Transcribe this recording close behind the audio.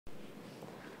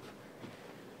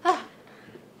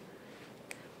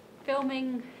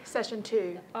filming session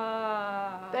 2.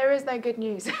 There is no good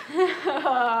news.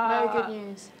 No good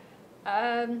news.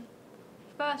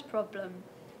 First problem,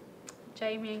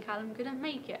 Jamie and Callum couldn't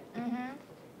make it.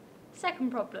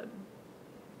 Second problem,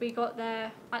 we got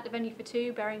there at the venue for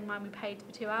 2, bearing in mind we paid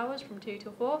for 2 hours from 2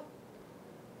 till 4.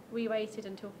 We waited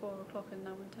until 4 o'clock and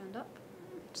no one turned up.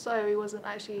 So we wasn't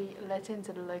actually let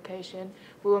into the location.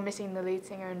 We were missing the lead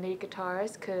singer and lead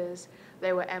guitarist because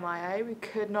they were MIA. We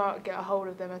could not get a hold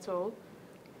of them at all.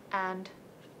 And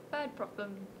third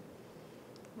problem,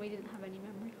 we didn't have any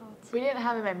memory cards. We didn't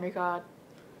have a memory card.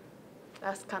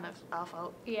 That's kind of our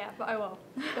fault. Yeah, but oh well.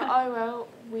 But oh well,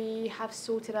 we have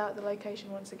sorted out the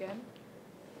location once again.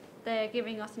 They're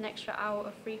giving us an extra hour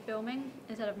of free filming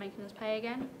instead of making us pay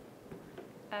again.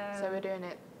 So we're doing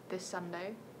it this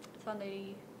Sunday.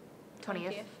 Sunday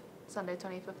 20th. Sunday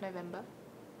 20th of November.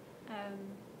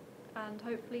 And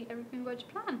hopefully everything will go to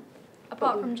plan.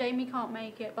 Apart from Jamie can't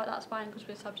make it, but that's fine because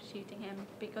we're substituting him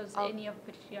because in the other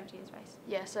footage you don't see his face.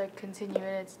 Yeah, so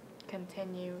continuities.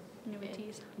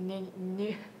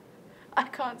 I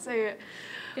can't say it.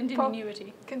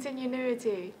 Continuity.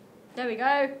 Continuity. There we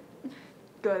go.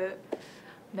 Got it.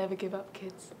 Never give up,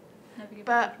 kids. Never give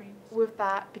up dreams. With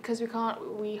that, because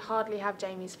we hardly have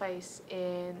Jamie's face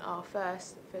in our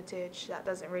first footage, that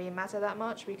doesn't really matter that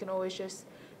much. We can always just,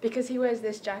 because he wears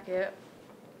this jacket,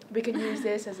 we can use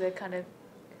this as a kind of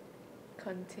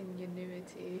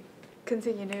continuity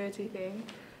thing.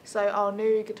 So our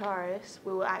new guitarist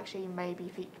will actually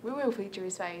we will feature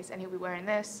his face, and he'll be wearing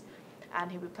this, and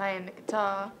he'll be playing the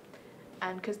guitar.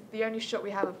 And because the only shot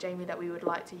we have of Jamie that we would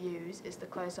like to use is the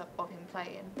close-up of him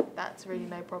playing. That's really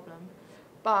no problem.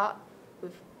 But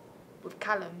with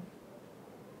Callum,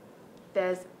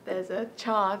 there's a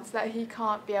chance that he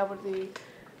can't be able to do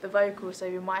the vocals, so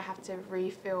we might have to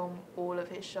refilm all of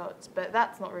his shots. But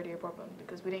that's not really a problem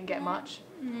because we didn't get much.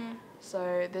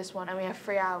 So this one, and we have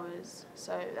 3 hours,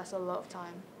 so that's a lot of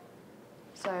time.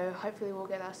 So hopefully we'll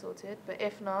get that sorted. But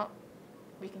if not,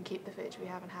 we can keep the footage we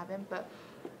have and have him. But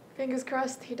fingers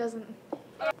crossed he doesn't.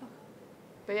 But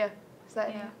yeah, is that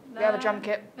it? We have a drum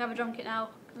kit. We have a drum kit now.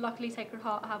 Luckily Sacred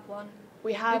Heart have one.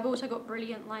 We've also got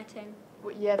brilliant lighting.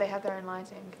 Yeah, they have their own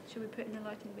lighting. Should we put in a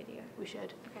lighting video? We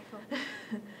should. Okay, cool.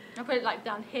 I'll put it like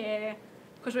down here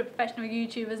because we're professional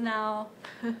YouTubers now.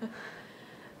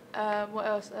 What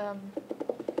else?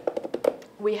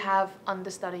 We have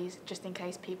understudies just in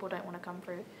case people don't want to come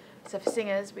through. So for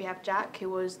singers, we have Jack, who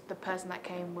was the person that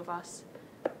came with us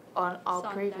on our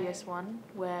previous one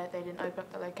where they didn't open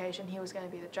up the location. He was going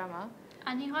to be the drummer.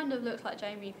 And he kind of looks like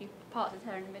Jamie if you part his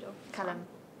hair in the middle. Callum,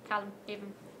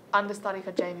 even. Understudy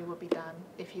for Jamie would be Dan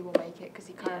if he will make it, because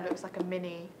he kind of looks like a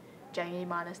mini Jamie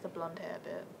minus the blonde hair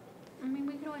bit. I mean,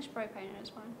 we can always spray paint it, it's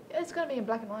fine. It's going to be in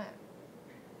black and white.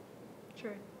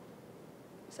 True.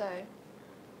 So,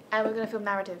 and we're going to film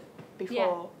narrative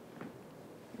before. Yeah.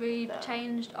 We've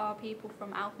changed our people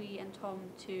from Alfie and Tom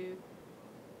to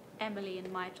Emily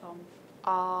and my Tom.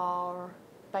 Our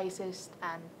bassist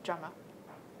and drummer.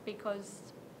 Because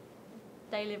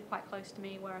they live quite close to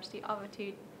me, whereas the other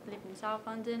two live in South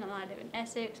London and I live in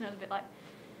Essex, and it was a bit like,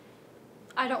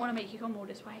 I don't want to make you come all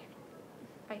this way,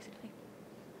 basically.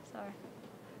 So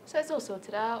it's all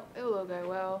sorted out, it will all go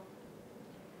well.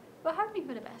 We're hoping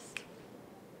for the best.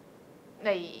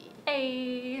 Hey.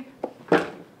 Hey.